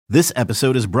This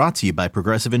episode is brought to you by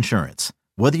Progressive Insurance.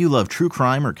 Whether you love true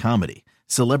crime or comedy,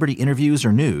 celebrity interviews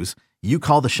or news, you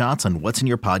call the shots on what's in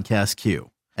your podcast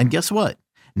queue. And guess what?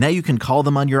 Now you can call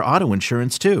them on your auto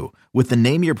insurance too with the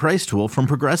Name Your Price tool from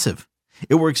Progressive.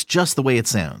 It works just the way it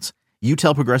sounds. You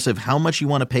tell Progressive how much you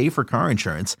want to pay for car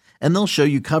insurance, and they'll show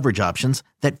you coverage options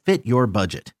that fit your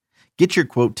budget. Get your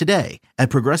quote today at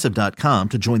Progressive.com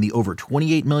to join the over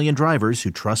 28 million drivers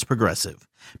who trust Progressive.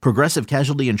 Progressive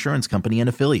Casualty Insurance Company and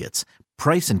Affiliates.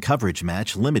 Price and coverage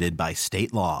match limited by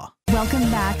state law. Welcome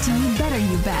back to You Better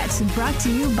You Bet, brought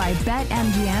to you by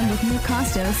BetMGM with Nick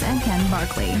Costos and Ken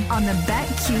Barkley on the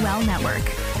BetQL network.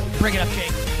 Bring it up,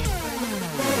 Jake.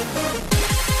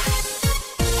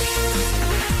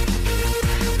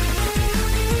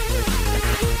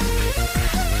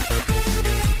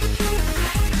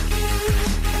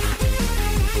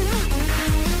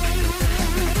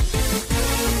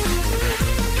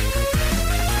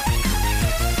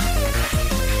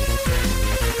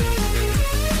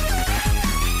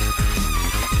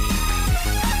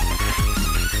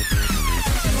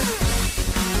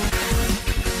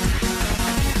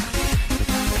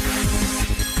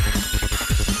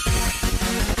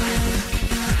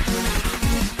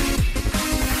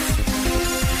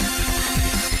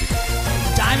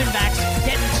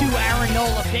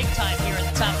 Big time here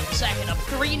at the top of the second, up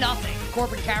 3-0.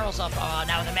 Corbin Carroll's up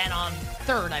now, the man on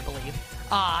third, I believe.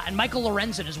 And Michael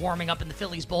Lorenzen is warming up in the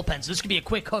Phillies bullpen, so this could be a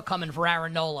quick hook coming for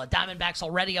Aaron Nola. Diamondbacks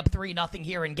already up 3-0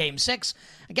 here in Game 6.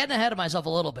 I'm getting ahead of myself a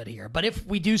little bit here, but if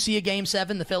we do see a Game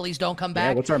 7, the Phillies don't come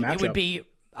back, what's our matchup? It would be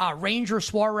Ranger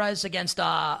Suarez against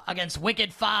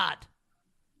Wicked Fott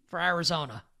for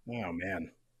Arizona. Oh,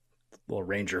 man. Little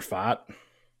Ranger Fott.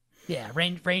 Yeah,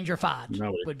 Ranger Fott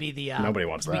would be the nobody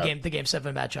wants that. The Game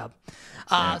 7 matchup.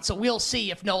 So we'll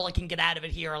see if Nola can get out of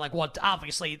it here.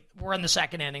 Obviously, we're in the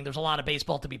second inning. There's a lot of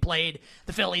baseball to be played.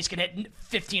 The Phillies can hit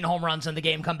 15 home runs in the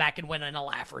game, come back and win in a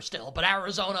laugher still. But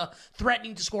Arizona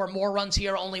threatening to score more runs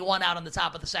here. Only one out on the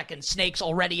top of the second. Snakes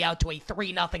already out to a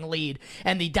 3-0 lead.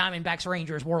 And the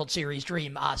Diamondbacks-Rangers World Series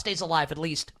dream stays alive at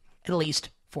least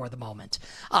for the moment.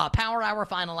 Power Hour,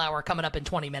 Final Hour coming up in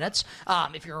 20 minutes.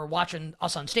 If you're watching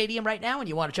us on Stadium right now and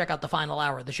you want to check out the Final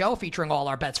Hour of the show featuring all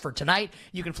our bets for tonight,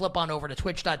 you can flip on over to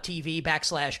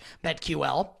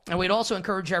twitch.tv/BetQL. And we'd also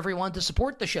encourage everyone to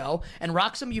support the show and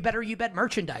rock some You Better You Bet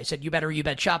merchandise at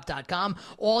YouBetterYouBetShop.com.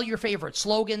 All your favorite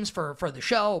slogans for the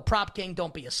show, Prop King,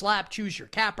 Don't Be a Slap, Choose Your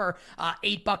Capper,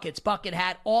 8 Buckets, Bucket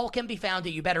Hat, all can be found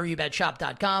at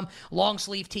YouBetterYouBetShop.com. Long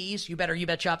sleeve tees,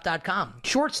 YouBetterYouBetShop.com.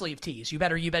 Short sleeve tees,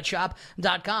 YouBetterYouBetShop.com.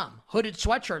 Hooded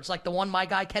sweatshirts like the one my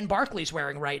guy Ken Barkley's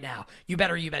wearing right now.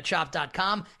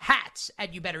 YouBetterYouBetShop.com. Hats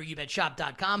at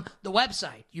YouBetterYouBetShop.com. The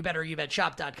website,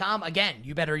 YouBetterYouBetShop.com. Again,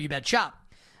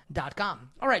 YouBetterYouBetShop.com.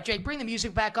 All right, Jake, bring the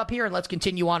music back up here and let's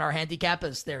continue on our handicap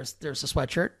as there's a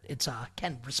sweatshirt. It's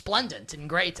Ken resplendent in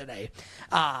gray today.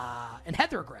 And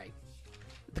Heather gray.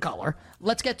 The color.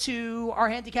 Let's get to our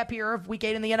handicap here of Week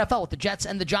 8 in the NFL with the Jets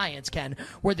and the Giants, Ken,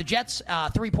 where the Jets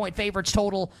 3-point favorites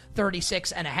total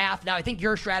 36.5. Now, I think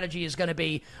your strategy is going to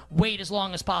be wait as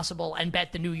long as possible and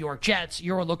bet the New York Jets.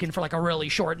 You're looking for like a really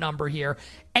short number here.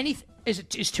 Is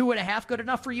 2.5 good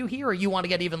enough for you here, or you want to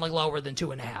get even like lower than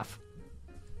 2.5?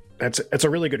 It's a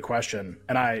really good question.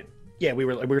 And we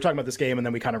were talking about this game and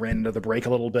then we kind of ran into the break a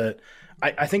little bit.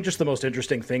 I think just the most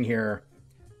interesting thing here,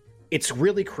 it's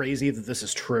really crazy that this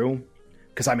is true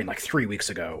because, 3 weeks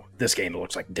ago, this game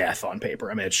looks like death on paper.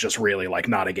 It's just really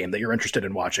not a game that you're interested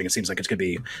in watching. It seems like it's going to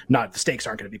be the stakes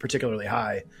aren't going to be particularly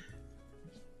high.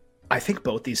 I think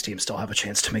both these teams still have a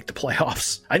chance to make the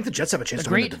playoffs. I think the Jets have a chance to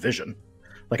win the division.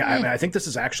 I think this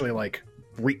is actually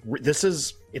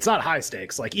it's not high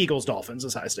stakes. Like Eagles, Dolphins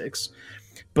is high stakes,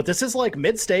 but this is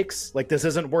mid stakes. This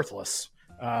isn't worthless.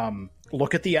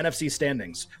 Look at the NFC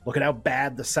standings. Look at how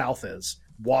bad the South is.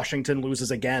 Washington loses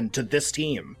again to this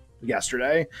team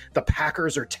yesterday. The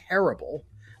Packers are terrible.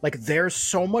 There's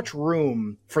so much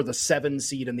room for the 7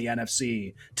 seed in the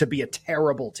NFC to be a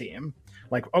terrible team.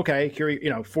 Okay,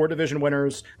 here, 4 division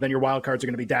winners, then your wild cards are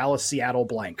going to be Dallas, Seattle,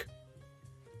 blank.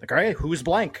 All right, who's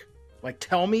blank?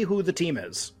 Tell me who the team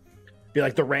is. Be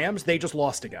the Rams, they just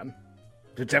lost again.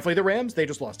 It's definitely the Rams, they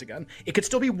just lost again. It could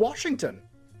still be Washington.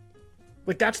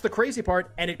 That's the crazy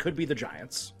part, and it could be the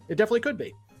Giants. It definitely could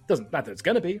be. Not that it's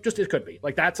going to be, just it could be.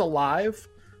 That's alive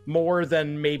more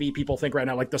than maybe people think right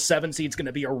now. The 7 seed's going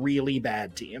to be a really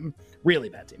bad team. Really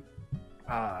bad team.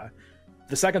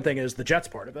 The second thing is the Jets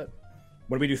part of it.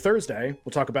 When we do Thursday,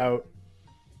 we'll talk about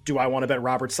do I want to bet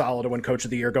Robert Saleh to win Coach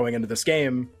of the Year going into this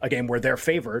game, a game where they're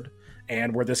favored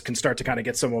and where this can start to kind of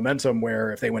get some momentum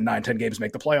where if they win 9-10 games,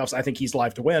 make the playoffs, I think he's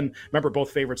live to win. Remember,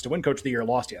 both favorites to win Coach of the Year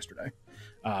lost yesterday.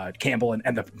 Campbell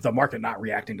and the market not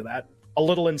reacting to that. A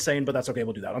little insane, but that's okay.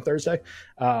 We'll do that on Thursday.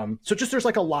 So just there's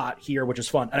like a lot here, which is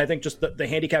fun. And I think just the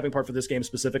handicapping part for this game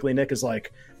specifically, Nick, is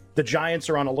like the Giants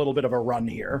are on a little bit of a run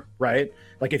here, right?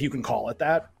 Like if you can call it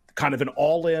that. Kind of an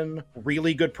all-in,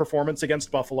 really good performance against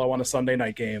Buffalo on a Sunday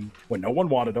night game when no one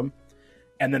wanted them.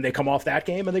 And then they come off that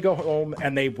game and they go home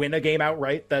and they win a game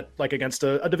outright that like against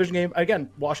a division game. Again,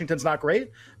 Washington's not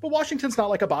great, but Washington's not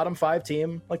like a bottom 5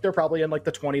 team. Like they're probably in like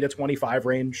the 20 to 25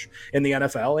 range in the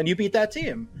NFL, and you beat that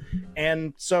team.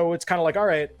 And so it's kind of like, all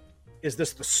right, is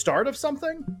this the start of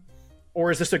something? Or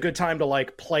is this a good time to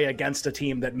like play against a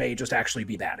team that may just actually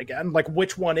be that again? Like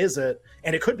which one is it?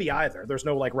 And it could be either. There's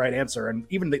no like right answer. And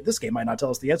even this game might not tell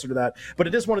us the answer to that, but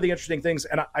it is one of the interesting things.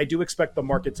 And I do expect the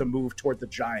market to move toward the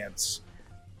Giants.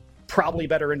 Probably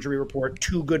better injury report,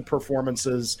 2 good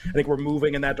performances. I think we're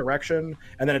moving in that direction.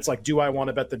 And then it's like, do I want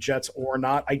to bet the Jets or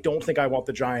not? I don't think I want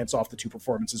the Giants off the 2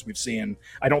 performances we've seen.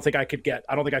 I don't think I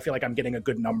feel like I'm getting a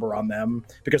good number on them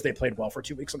because they played well for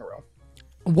 2 weeks in a row.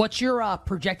 What's your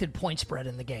projected point spread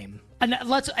in the game? And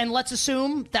let's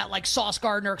assume that like Sauce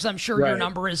Gardner, because I'm sure your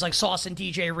number is like Sauce and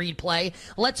DJ Reed play.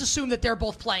 Let's assume that they're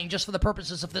both playing just for the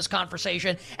purposes of this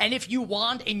conversation. And if you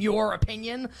want, in your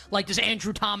opinion, like does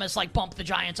Andrew Thomas like bump the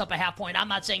Giants up a half point? I'm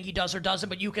not saying he does or doesn't,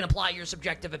 but you can apply your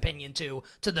subjective opinion to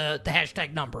the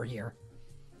hashtag number here.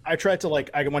 I tried to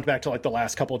I went back to the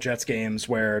last couple Jets games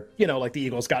where, like the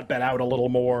Eagles got bet out a little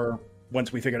more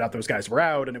once we figured out those guys were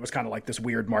out, and it was kind of like this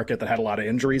weird market that had a lot of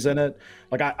injuries in it.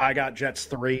 Like I got Jets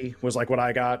 3 was like what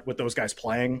I got with those guys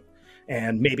playing,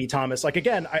 and maybe Thomas. Like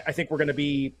again, I think we're going to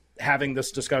be having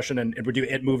this discussion, and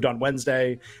it moved on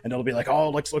Wednesday, and it'll be like, oh,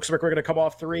 looks like we're going to come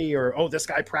off 3, or oh, this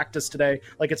guy practiced today.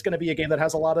 Like it's going to be a game that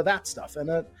has a lot of that stuff in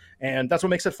it, and that's what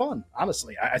makes it fun.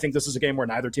 Honestly, I think this is a game where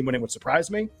neither team winning would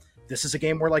surprise me. This is a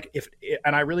game where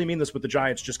and I really mean this with the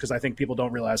Giants just because I think people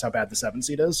don't realize how bad the 7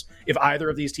 seed is. If either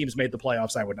of these teams made the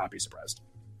playoffs, I would not be surprised.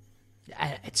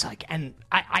 It's like, and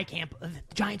I can't. The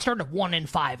Giants started at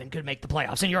 1-5 and could make the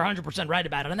playoffs, and you're 100% right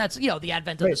about it. And that's the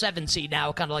advent of the 7 seed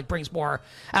now kind of like brings more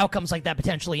outcomes like that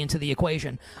potentially into the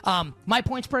equation. My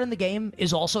point spread in the game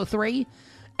is also 3,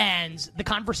 and the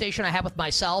conversation I had with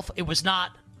myself, it was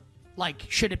not like,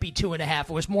 should it be 2.5? It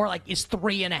was more like, is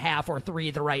 3.5 or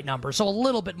 3 the right number? So a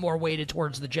little bit more weighted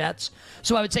towards the Jets.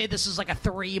 So I would say this is like a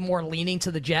 3 more leaning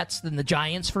to the Jets than the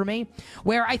Giants for me,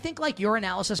 where I think like your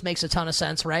analysis makes a ton of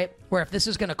sense, right? Where if this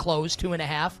is going to close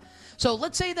 2.5. So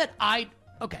let's say that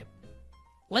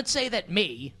let's say that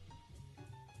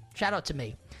shout out to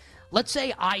me. Let's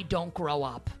say I don't grow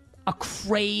up a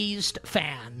crazed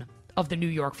fan of the New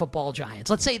York Football Giants.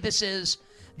 Let's say this is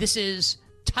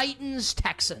Titans,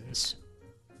 Texans,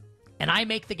 and I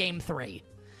make the game 3,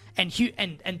 and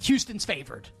Houston's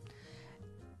favored.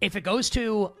 If it goes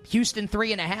to Houston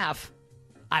 3.5,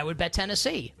 I would bet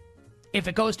Tennessee. If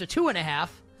it goes to 2.5,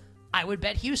 I would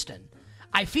bet Houston.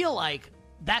 I feel like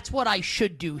that's what I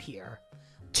should do here.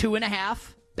 2.5,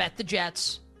 bet the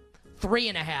Jets.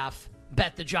 3.5,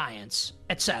 bet the Giants,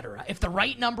 etc. If the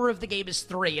right number of the game is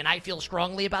 3, and I feel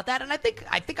strongly about that, and I think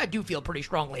I do feel pretty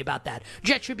strongly about that,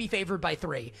 Jets should be favored by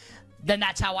 3, then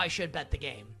that's how I should bet the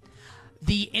game.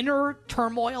 The inner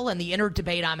turmoil and the inner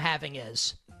debate I'm having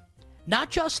is not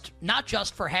just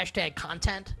for hashtag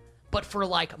content, but for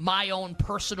like my own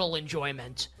personal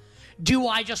enjoyment. Do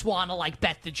I just want to like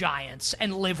bet the Giants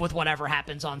and live with whatever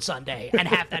happens on Sunday and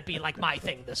have that be like my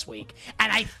thing this week?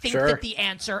 And I think that the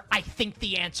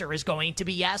answer is going to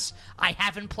be yes. I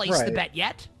haven't placed the bet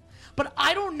yet, but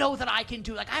I don't know that I can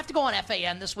do I have to go on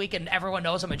FAN this week and everyone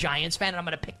knows I'm a Giants fan and I'm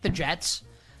going to pick the Jets.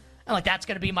 And like that's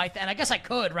going to be my and I guess I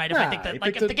could, right? If I think that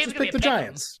like if the game's going to be a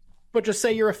Giants, but just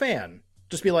say you're a fan.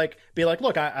 Just be like,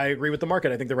 look, I agree with the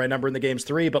market. I think the right number in the game's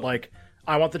 3, but like,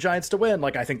 I want the Giants to win.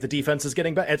 Like, I think the defense is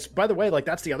getting better. It's, by the way, like,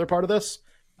 that's the other part of this.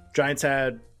 Giants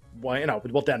had,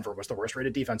 Denver was the worst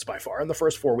rated defense by far in the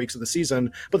first 4 weeks of the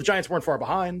season, but the Giants weren't far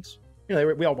behind.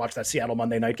 We all watched that Seattle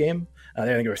Monday night game. I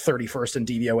think they were 31st in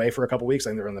DVOA for a couple weeks.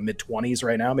 I think they're in the mid-20s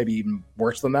right now, maybe even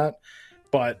worse than that.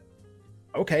 But,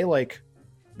 okay, like,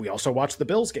 we also watched the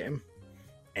Bills game,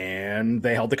 and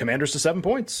they held the Commanders to 7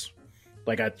 points.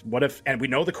 Like, what if, and we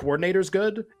know the coordinator's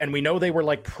good, and we know they were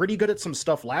like pretty good at some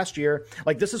stuff last year.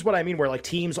 Like, this is what I mean, where like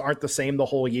teams aren't the same the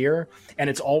whole year, and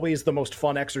it's always the most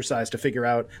fun exercise to figure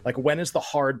out, like, when is the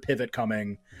hard pivot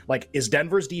coming? Like, is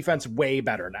Denver's defense way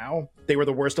better now? They were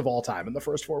the worst of all time in the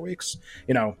first 4 weeks.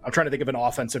 You know, I'm trying to think of an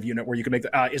offensive unit where you can make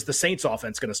is the Saints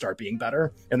offense going to start being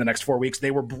better in the next 4 weeks?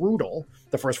 They were brutal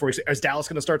the first 4 weeks. Is Dallas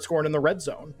going to start scoring in the red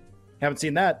zone? Haven't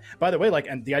seen that. By the way, like,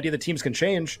 and the idea that teams can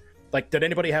change, like, did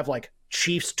anybody have like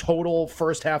Chiefs total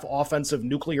first half offensive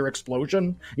nuclear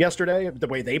explosion yesterday, the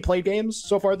way they played games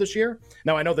so far this year?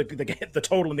 Now, I know the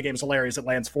total in the game is hilarious. It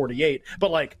lands 48,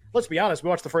 but like, let's be honest, we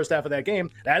watched the first half of that game.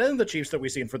 That isn't the Chiefs that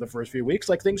we've seen for the first few weeks.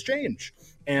 Like, things change.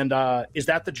 And is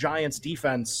that the Giants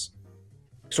defense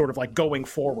sort of like going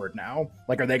forward now?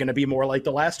 Like, are they going to be more like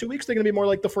the last 2 weeks? They're going to be more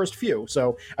like the first few.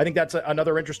 So I think that's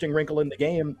another interesting wrinkle in the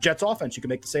game. Jets offense, you can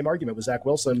make the same argument with Zach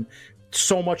Wilson.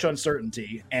 So much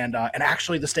uncertainty, and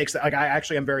actually the stakes. Like, I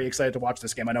actually am very excited to watch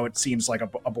this game. I know it seems like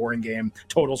a boring game.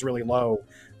 Total's really low.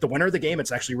 The winner of the game,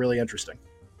 it's actually really interesting.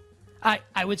 I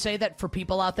would say that for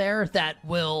people out there that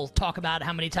will talk about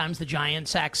how many times the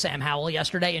Giants sacked Sam Howell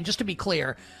yesterday, and just to be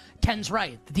clear, Ken's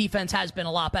right. The defense has been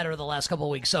a lot better the last couple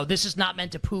of weeks, so this is not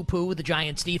meant to poo-poo the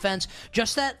Giants' defense.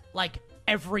 Just that, like,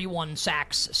 everyone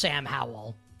sacks Sam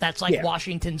Howell. That's like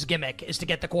Washington's gimmick, is to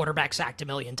get the quarterback sacked a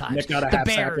million times. Nick got a half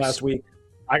sack last week.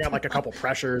 I got like a couple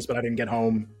pressures, but I didn't get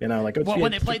home. You know, like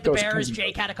when they played the Bears,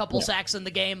 Jake had a couple sacks in the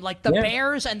game. Like, the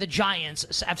Bears and the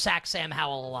Giants have sacked Sam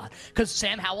Howell a lot, because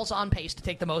Sam Howell's on pace to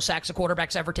take the most sacks a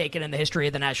quarterback's ever taken in the history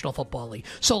of the National Football League.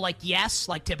 So, like, yes,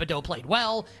 like, Thibodeau played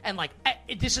well, and like,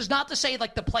 this is not to say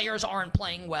like the players aren't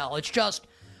playing well. It's just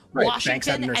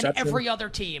Washington and every other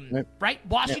team, right?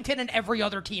 Washington and every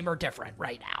other team are different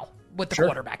right now with the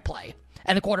quarterback play.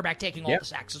 And the quarterback taking all the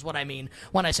sacks is what I mean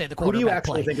when I say the quarterback play. Who do you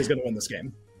actually think is going to win this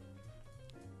game?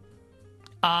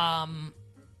 I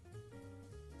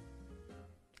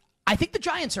think the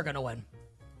Giants are going to win.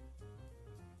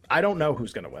 I don't know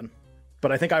who's going to win,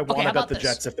 but I think I want to bet the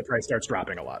Jets if the price starts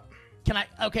dropping a lot.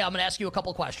 I'm going to ask you a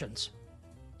couple questions.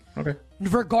 Okay.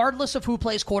 Regardless of who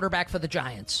plays quarterback for the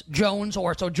Giants, Jones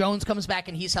comes back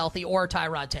and he's healthy, or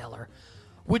Tyrod Taylor,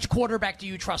 which quarterback do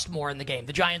you trust more in the game?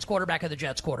 The Giants quarterback or the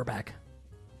Jets quarterback?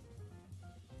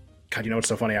 God, you know what's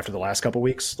so funny? After the last couple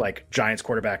weeks, like, Giants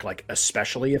quarterback, like,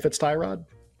 especially if it's Tyrod.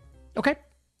 Okay.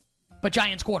 But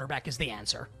Giants quarterback is the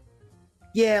answer.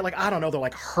 Yeah, like, I don't know. They're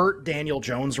like, hurt Daniel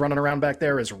Jones running around back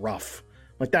there is rough.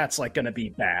 Like, that's like going to be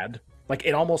bad. Like,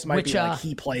 it almost might be like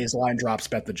he plays, line drops,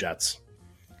 bet the Jets.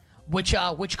 Which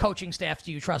coaching staff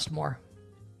do you trust more?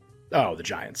 Oh, the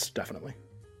Giants, definitely.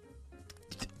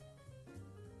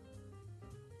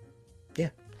 Yeah.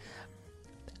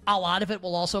 A lot of it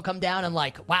will also come down and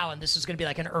like, wow, and this is going to be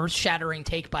like an earth-shattering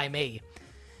take by me.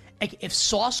 Like, if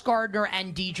Sauce Gardner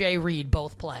and DJ Reed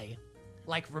both play,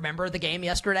 like, remember the game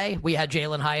yesterday? We had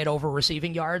Jalen Hyatt over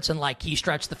receiving yards, and like, he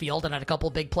stretched the field and had a couple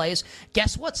big plays.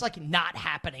 Guess what's like not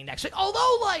happening next week?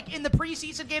 Although, like, in the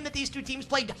preseason game that these two teams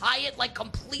played, Hyatt like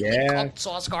completely cooked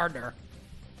Sauce Gardner.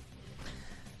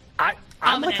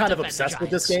 I'm like kind of obsessed with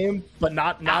this game, but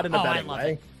not in a betting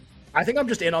way. I think I'm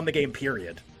just in on the game,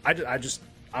 period.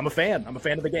 I'm a fan. I'm a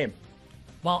fan of the game.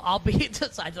 Well, I'll be.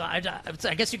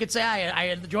 I guess you could say I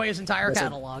enjoy his entire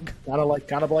catalog.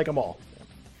 Kind of like them all.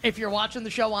 If you're watching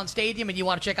the show on Stadium and you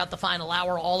want to check out the final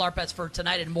hour, all our bets for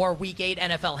tonight, and more Week 8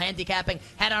 NFL handicapping,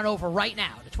 head on over right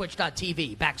now to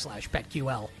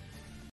twitch.tv/BetQL.